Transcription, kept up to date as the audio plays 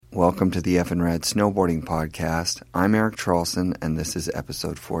Welcome to the Effin' Rad Snowboarding Podcast. I'm Eric Charlson, and this is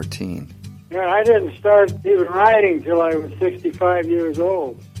episode 14. Yeah, I didn't start even riding till I was 65 years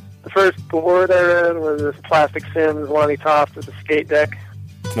old. The first board I rode was this Plastic Sims Lonnie Toft with a skate deck.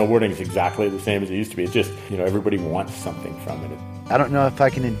 Snowboarding is exactly the same as it used to be. It's just, everybody wants something from it. I don't know if I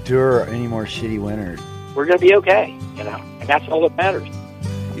can endure any more shitty winters. We're going to be okay, and that's all that matters.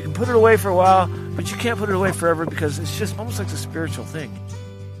 You can put it away for a while, but you can't put it away forever because it's just almost like a spiritual thing.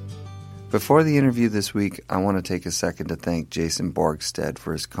 Before the interview this week, I want to take a second to thank Jason Borgstead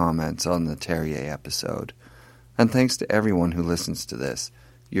for his comments on the Terrier episode. And thanks to everyone who listens to this.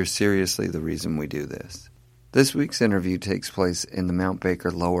 You're seriously the reason we do this. This week's interview takes place in the Mount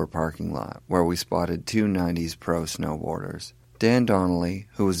Baker lower parking lot, where we spotted two 90s pro snowboarders. Dan Donnelly,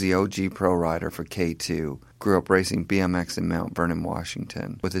 who was the OG pro rider for K2, grew up racing BMX in Mount Vernon,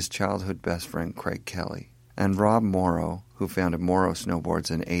 Washington, with his childhood best friend Craig Kelly. And Rob Morrow, who founded Morrow Snowboards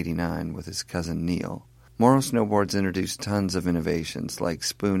in '89 with his cousin Neil. Morrow Snowboards introduced tons of innovations like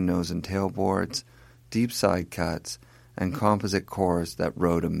spoon nose and tail boards, deep side cuts, and composite cores that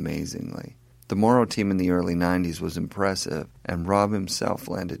rode amazingly. The Morrow team in the early 90s was impressive, and Rob himself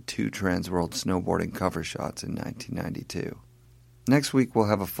landed 2 Transworld snowboarding cover shots in 1992. Next week we'll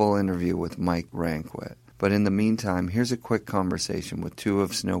have a full interview with Mike Ranquet. But in the meantime, here's a quick conversation with 2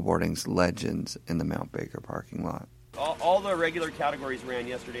 of snowboarding's legends in the Mount Baker parking lot. All the regular categories ran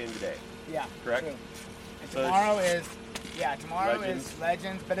yesterday and today. Yeah, correct. True. And So tomorrow is Legends.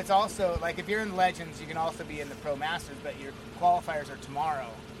 Legends, but it's also like if you're in Legends, you can also be in the Pro Masters, but your qualifiers are tomorrow.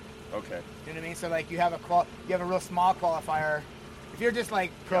 Okay. You know what I mean? So like you have a real small qualifier. If you're just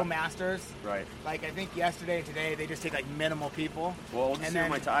like Pro Masters, Right. like I think yesterday and today they just take like minimal people. Well, we'll just And see then-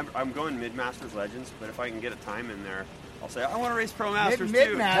 my time. I'm going mid-Masters Legends, but if I can get a time in there, I'll say, I want to race Pro Masters too.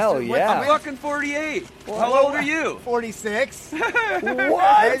 Mid-Masters. Hell yeah. I'm fucking 48. How old are you? 46. What?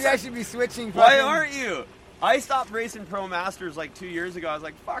 Maybe I should be switching. Why fucking- aren't you? I stopped racing Pro Masters like 2 years ago. I was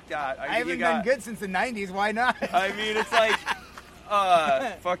like, fuck that. I haven't been good since the 90s. Why not? I mean, it's like,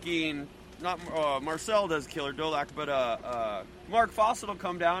 fucking, not Marcel does Killer Dolak, but Mark Fawcett will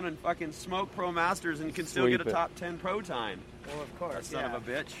come down and fucking smoke Pro Masters and you can still Sweep get a it. top 10 pro time. Well, of course. That son yeah. of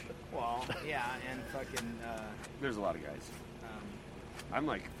a bitch. Well, yeah, and fucking. There's a lot of guys. I'm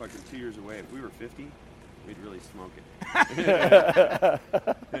like fucking 2 years away. If we were 50, we'd really smoke it.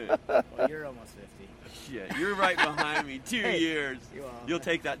 Well, you're almost 50. Shit, you're right behind me. 2 years. Well, You'll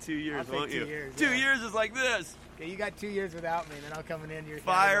take that 2 years, I'll take won't 2 you? years, 2 yeah. years is like this. Okay, you got 2 years without me, then I'll come into your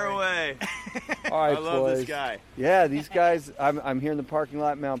Fire category. away. All right, I love boys. this guy. Yeah, these guys, I'm here in the parking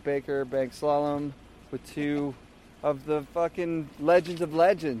lot, Mount Baker, bank slalom, with 2 of the fucking legends of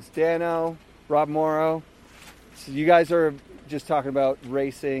legends, Dano, Rob Morrow. So you guys are just talking about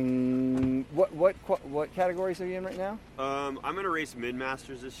racing. What categories are you in right now? I'm going to race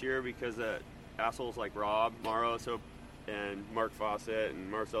mid-masters this year because assholes like Rob, Morrow, and Mark Fawcett and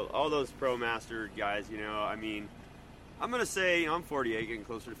Marcel, all those pro master guys, I mean, I'm going to say I'm 48, getting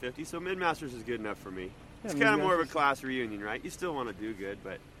closer to 50, so mid-masters is good enough for me. It's kind of more of a class reunion, right? You still want to do good,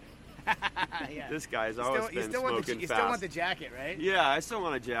 but Yeah. this guy's You always still, you been still want smoking you fast. still want the jacket, right? Yeah, I still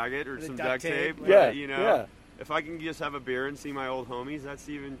want a jacket or With some duct duct tape. tape. But, Yeah, you know, yeah. if I can just have a beer and see my old homies,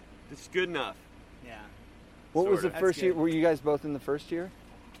 it's good enough. Yeah. What was the Sorta. first That's year? good. Were you guys both in the first year?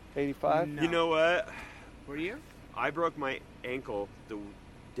 85? No. You know what? Were you? I broke my ankle the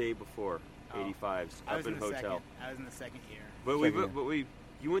day before 85s I up was in in the hotel. second. I was in the second year. But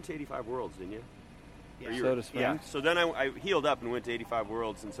you went to 85 Worlds, didn't you? Yeah. Or you Soda were- Springs? Yeah. So then I healed up and went to 85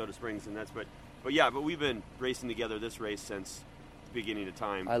 Worlds in Soda Springs, and but we've been racing together this race since the beginning of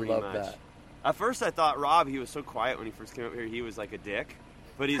time. I pretty love much. that. At first, I thought Rob, he was so quiet when he first came up here, he was like a dick.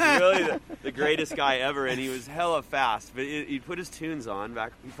 But he's really the greatest guy ever, and he was hella fast. But he'd put his tunes on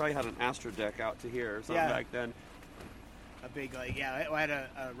back. He probably had an Astro deck out to here or something Yeah. back then. A big, I had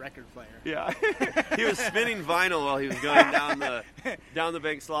a record player. Yeah, he was spinning vinyl while he was going down the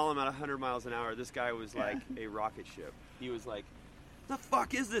bank slalom at 100 miles an hour. This guy was like a rocket ship. He was like, "The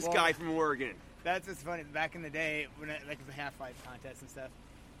fuck is this guy from Oregon?" That's what's funny. Back in the day, when like the half pipe contest and stuff,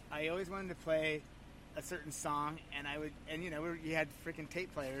 I always wanted to play a certain song, and you had freaking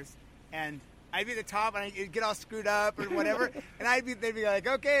tape players, and I'd be at the top, and I'd get all screwed up or whatever, and they'd be like,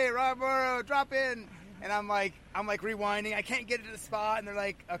 "Okay, Rob Morrow, drop in," and I'm like rewinding. I can't get it to the spot, and they're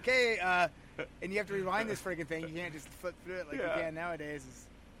like, "Okay," and you have to rewind this freaking thing. You can't just flip through it like you can nowadays.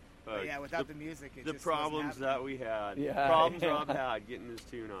 But yeah, without the music, it the just problems wasn't happening. that we had, Yeah, problems yeah. Rob had getting his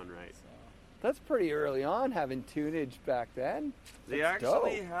tune on right. That's pretty early on, having tunage back then. They That's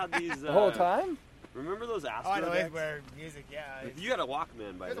actually dope. had these The whole time? Remember those Astro Oh, I know, decks? where music, yeah. You got a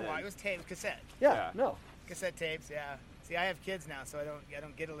Walkman by then. It was tape, cassette. Yeah, Yeah. no. Cassette tapes, yeah. See, I have kids now, so I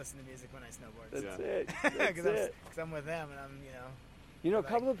don't get to listen to music when I snowboard. That's it. That's Because it. I'm with them, and I'm, You know, a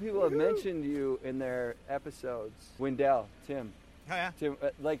couple of people have mentioned you in their episodes. Wendell, Tim. Oh, yeah? Tim,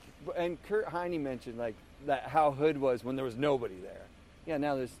 and Kurt Heine mentioned, like, that how Hood was when there was nobody there. Yeah,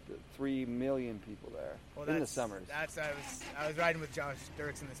 now there's 3 million people there in the summers. I was riding with Josh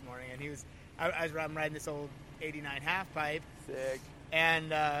Dirksen this morning, and I'm riding this old 89 half pipe. Sick.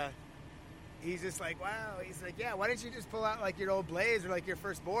 And he's just like, wow. He's like, yeah, why didn't you just pull out like your old Blaze or like your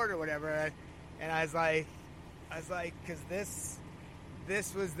first board or whatever? And I was like, because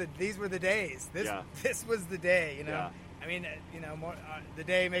these were the days. This was the day, you know. Yeah. I mean, the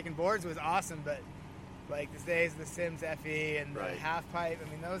day making boards was awesome, but like the days of the Sims FE and the half pipe.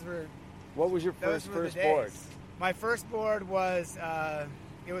 I mean, those were. What was your first board? My first board was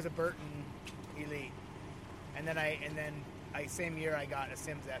it was a Burton Elite, and then same year I got a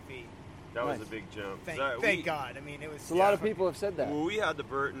Sims FE. That was a big jump. Thank God. I mean, it was. A lot of people have said that. Well, we had the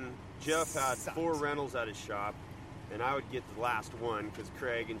Burton. Jeff had 4 rentals at his shop, and I would get the last one because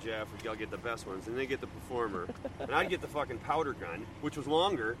Craig and Jeff would all get the best ones, and they get the Performer, and I'd get the fucking powder gun, which was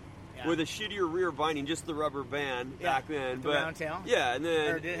longer. Yeah. With a shittier rear binding, just the rubber band back then. The round tail? Yeah, and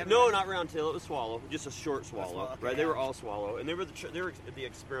then not round tail. It was swallow, just a short swallow, okay, right? They were all swallow, and they were the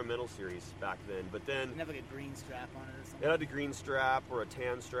experimental series back then. But then didn't have like a green strap on it or something. It had a green strap or a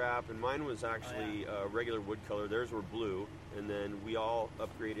tan strap, and mine was actually regular wood color. Theirs were blue, and then we all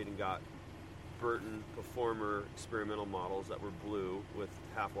upgraded and got Burton Performer experimental models that were blue with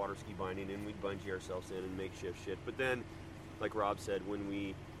half water ski binding, and we'd bungee ourselves in and makeshift shit. But then, like Rob said, when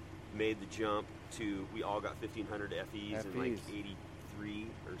we made the jump to, we all got 1500 FEs in like 83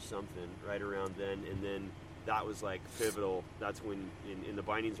 or something, right around then, and then that was like pivotal. That's when in the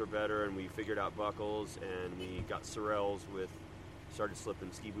bindings were better, and we figured out buckles, and we got Sorels started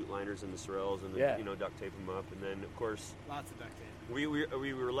slipping ski boot liners in the Sorels, and then, duct tape them up, and then of course lots of duct tape.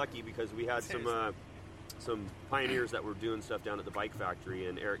 We were lucky because we had some pioneers that were doing stuff down at the bike factory,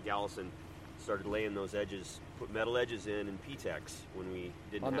 and Eric Gallison started laying those edges, put metal edges in P-Tex when we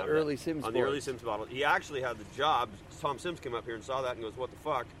didn't have the early Sims on the early Sims model. He actually had the job. Tom Sims came up here and saw that and goes, "What the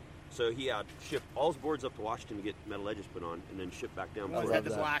fuck?" So he had shipped all his boards up to Washington to get metal edges put on, and then shipped back down. Well, it had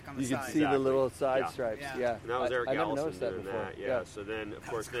the black on the side. You could see the little side stripes. Yeah. And that was Eric Gallison doing that. Yeah. So then, of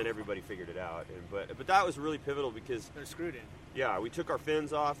course, then everybody figured it out. But that was really pivotal because they're screwed in. Yeah, we took our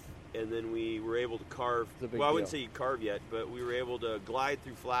fins off, and then we were able to carve. Well, I wouldn't say you carve yet, but we were able to glide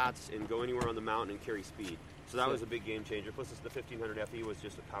through flats and go anywhere on the mountain and carry speed. So that was a big game changer. Plus, the 1500 FE was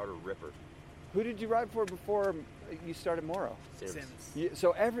just a powder ripper. Who did you ride for before you started Morrow? Sims.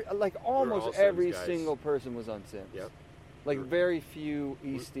 So almost every single person was on Sims. Yep. Like very few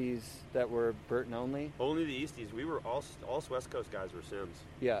Easties that were Burton only. Only the Easties. We were all West Coast guys were Sims.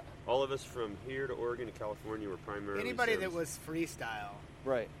 Yeah. All of us from here to Oregon to California were primarily anybody Sims. that was freestyle.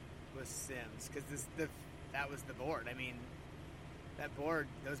 Right. Was Sims because that was the board. I mean,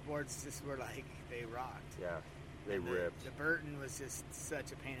 those boards just were like they rocked. Yeah. They ripped. The Burton was just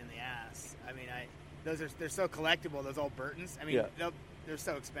such a pain in the ass. I mean, they're so collectible. Those old Burtons. I mean, they're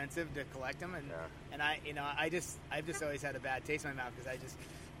so expensive to collect them, and I've just always had a bad taste in my mouth because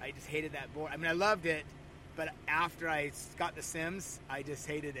I just hated that board. I mean, I loved it, but after I got the Sims, I just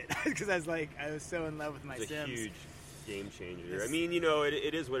hated it because I was so in love with my Sims. It's a huge game changer. I mean,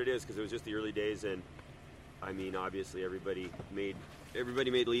 it is what it is because it was just the early days, and I mean, obviously everybody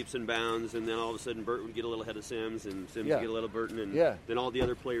made leaps and bounds, and then all of a sudden Burton would get a little ahead of Sims, and Sims would get a little Burton, and then all the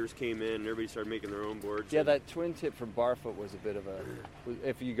other players came in, and everybody started making their own boards. Yeah, that twin tip from Barfoot was a bit of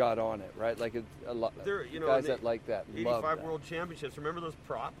if you got on it, right? Like a lot guys that like that. 85 World Championships. Remember those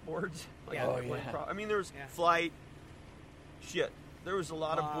prop boards? I mean, there was Flight. Shit. There was a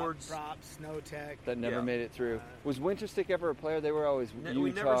lot of boards. Props, Snowtech. That never made it through. Was Winterstick ever a player? They were always Utah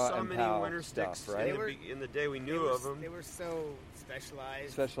we never saw and many POW Wintersticks stuff, right? in the day we knew of them. They were so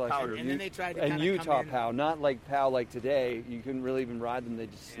specialized. Powder. And then they tried to and Utah POW, not like POW like today. You couldn't really even ride them; they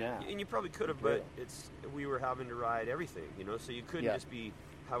just snap. And you probably could have, but we were having to ride everything, so you couldn't just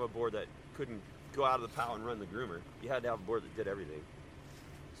have a board that couldn't go out of the POW and run the groomer. You had to have a board that did everything.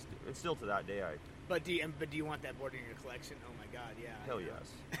 And still to that day, But do you want that board in your collection? Oh my God, yeah. Hell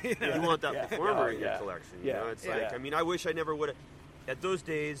yes. You want that Performer in your collection. It's like, I mean, I wish I never would have. At those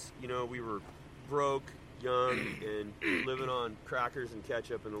days, we were broke, young, and living on crackers and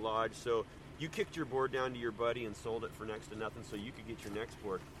ketchup in the lodge. So you kicked your board down to your buddy and sold it for next to nothing so you could get your next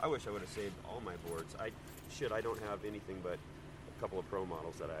board. I wish I would have saved all my boards. I don't have anything but a couple of pro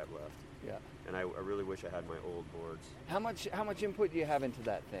models that I have left. Yeah. And I really wish I had my old boards. How much input do you have into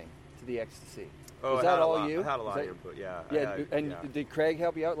that thing? to the Ecstasy? Oh, Was that all you? I had a lot of input, yeah. Yeah, did Craig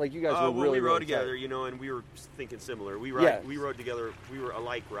help you out? Like, you guys were well, really, we rode really together, tight. you know, and we were thinking similar. We rode together. We were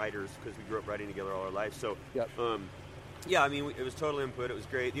alike riders because we grew up riding together all our life. So, yeah, I mean, it was total input. It was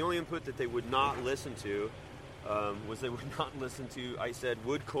great. The only input that they would not listen to was they would not listen to, I said,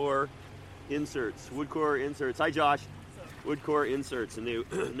 wood core inserts. Hi, Josh. Wood core inserts. And they,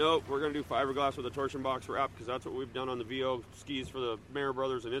 nope, we're going to do fiberglass with a torsion box wrap because that's what we've done on the VO skis for the Mayer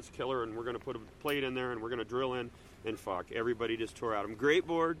Brothers, and it's killer, and we're going to put a plate in there, and we're going to drill in, and fuck, everybody just tore out them. Great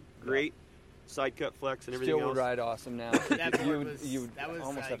board, great side cut flex and everything Still else. would ride awesome now. you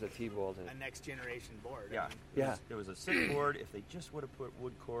almost like have to T-bolt it. A next generation board. Yeah. I mean, It was a sick board. If they just would have put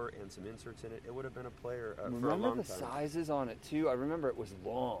wood core and some inserts in it, it would have been a player for a long time. Remember the sizes on it, too? I remember it was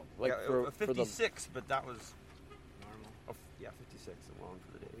long. Like a 56, but that was... 56 and long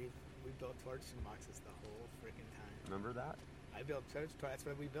for the day. We built torsion boxes the whole freaking time. Remember that? I built torsion. That's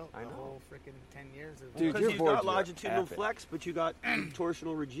what we built the whole freaking 10 years. Dude, because you've got longitudinal flex, but you got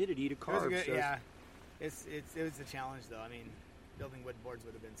torsional rigidity to carve. Yeah, it was a challenge though. I mean, building wood boards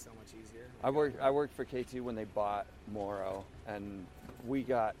would have been so much easier. I worked for K2 when they bought Morrow, and we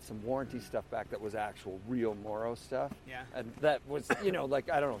got some warranty stuff back that was actual real Morrow stuff. Yeah. And that was, like,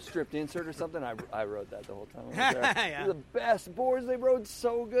 I don't know, stripped insert or something. I rode that the whole time I was there. Yeah. The best boards. They rode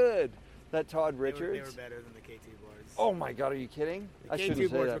so good. That Todd Richards. They were better than the KT boards. Oh my God, are you kidding? The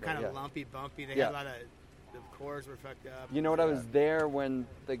KT boards were kind of lumpy, bumpy. They had a lot of, the cores were fucked up. You know what? I was there when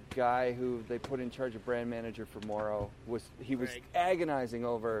the guy who they put in charge of brand manager for Morrow was agonizing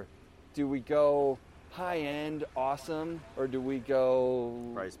over, do we go high end, awesome, or do we go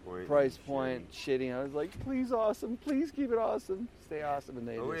price point, shitty? I was like, please, awesome, please keep it awesome, stay awesome, and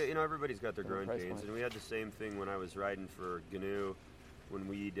they. Everybody's got their growing pains, and we had the same thing when I was riding for GNU, when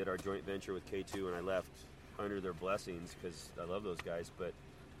we did our joint venture with K2, and I left under their blessings because I love those guys, but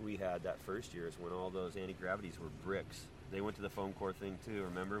we had that first year is when all those anti-gravities were bricks. They went to the foam core thing too.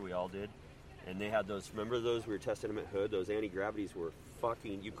 Remember, we all did. And they had those, remember those, we were testing them at Hood, those anti-gravities were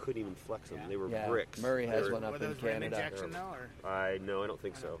fucking, you couldn't even flex them. They were bricks. Murray has one up in Canada. Injection though, or? No, I don't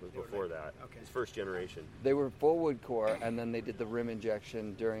think so. It was before that. Okay. It was first generation. They were full wood core, and then they did the rim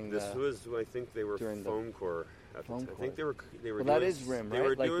injection during this I think they were foam core. I think they were well, doing, that is rim, right? They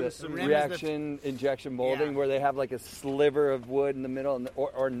were like doing the some reaction injection molding where they have like a sliver of wood in the middle and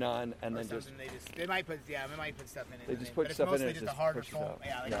or none, and then they might put stuff in it. They just put stuff in it. It's mostly just a harder foam,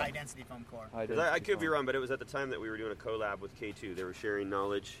 high density foam core. I could be wrong, but it was at the time that we were doing a collab with K2. They were sharing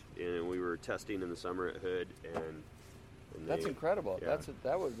knowledge, and we were testing in the summer at Hood, and that's incredible. Yeah.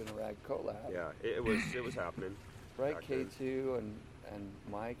 That would have been a rad collab. Yeah, it was happening. Right, K2 and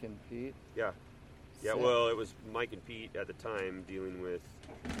Mike and Pete. Yeah. Yeah, well, it was Mike and Pete at the time dealing with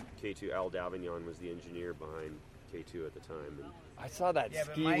K2. Al Davignon was the engineer behind K2 at the time. And I saw that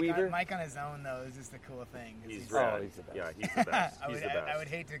ski Mike, weaver. Mike on his own, though, is just a cool thing. He's the best. Yeah, he's the best. He's the best. I would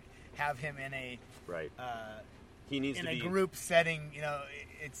hate to have him in a he needs in to a be group setting.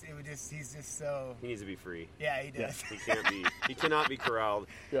 He's just so. He needs to be free. Yeah, he does. Yeah. He cannot be corralled.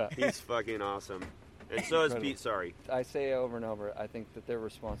 Yeah, he's fucking awesome. And so is Pete, sorry. I say over and over, I think that they're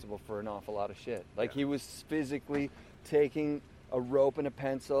responsible for an awful lot of shit. Like, he was physically taking a rope and a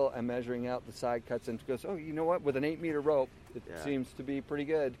pencil and measuring out the side cuts and goes, oh, you know what? With an 8-meter rope, it seems to be pretty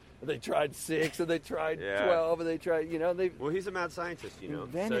good. They tried 6 and they tried 12 and they tried, Well, he's a mad scientist,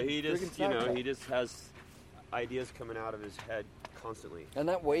 So he just has ideas coming out of his head constantly. And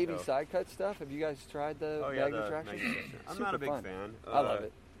that wavy side cut stuff, have you guys tried the Magna Traction? I'm not a big fan. I love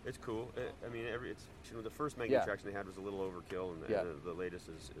it. It's cool. I mean, the first Magna Traction they had was a little overkill, and the latest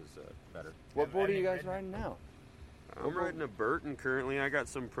is better. What board are you guys riding now? I'm riding a Burton currently. I got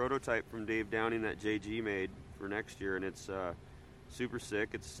some prototype from Dave Downing that JG made for next year, and it's super sick.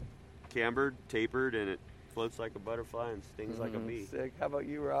 It's cambered, tapered, and it floats like a butterfly and stings like a bee. Sick. How about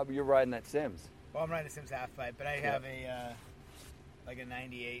you, Rob? You're riding that Sims. Well, I'm riding a Sims half pipe, but I have a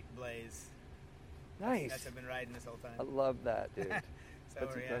 98 Blaze. Nice. That's what I've been riding this whole time. I love that, dude.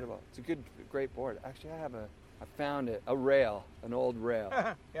 That's incredible. It's a great board. Actually, I found it, a rail, an old rail.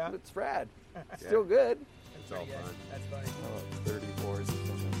 Yeah. It's rad. It's still good. It's all fun. That's funny. 34s or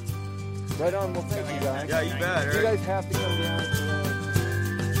something. Right on. Well, thank you guys. Yeah, you bet. You guys have to come down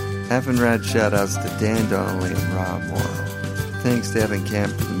to Having rad shout-outs to Dan Donnelly and Rob Morrow. Thanks to Evan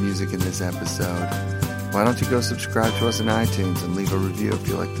Camp for the music in this episode. Why don't you go subscribe to us on iTunes and leave a review if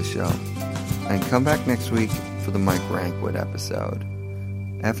you like the show. And come back next week for the Mike Rankwood episode.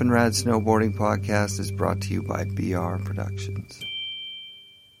 F and Rad Snowboarding Podcast is brought to you by BR Productions.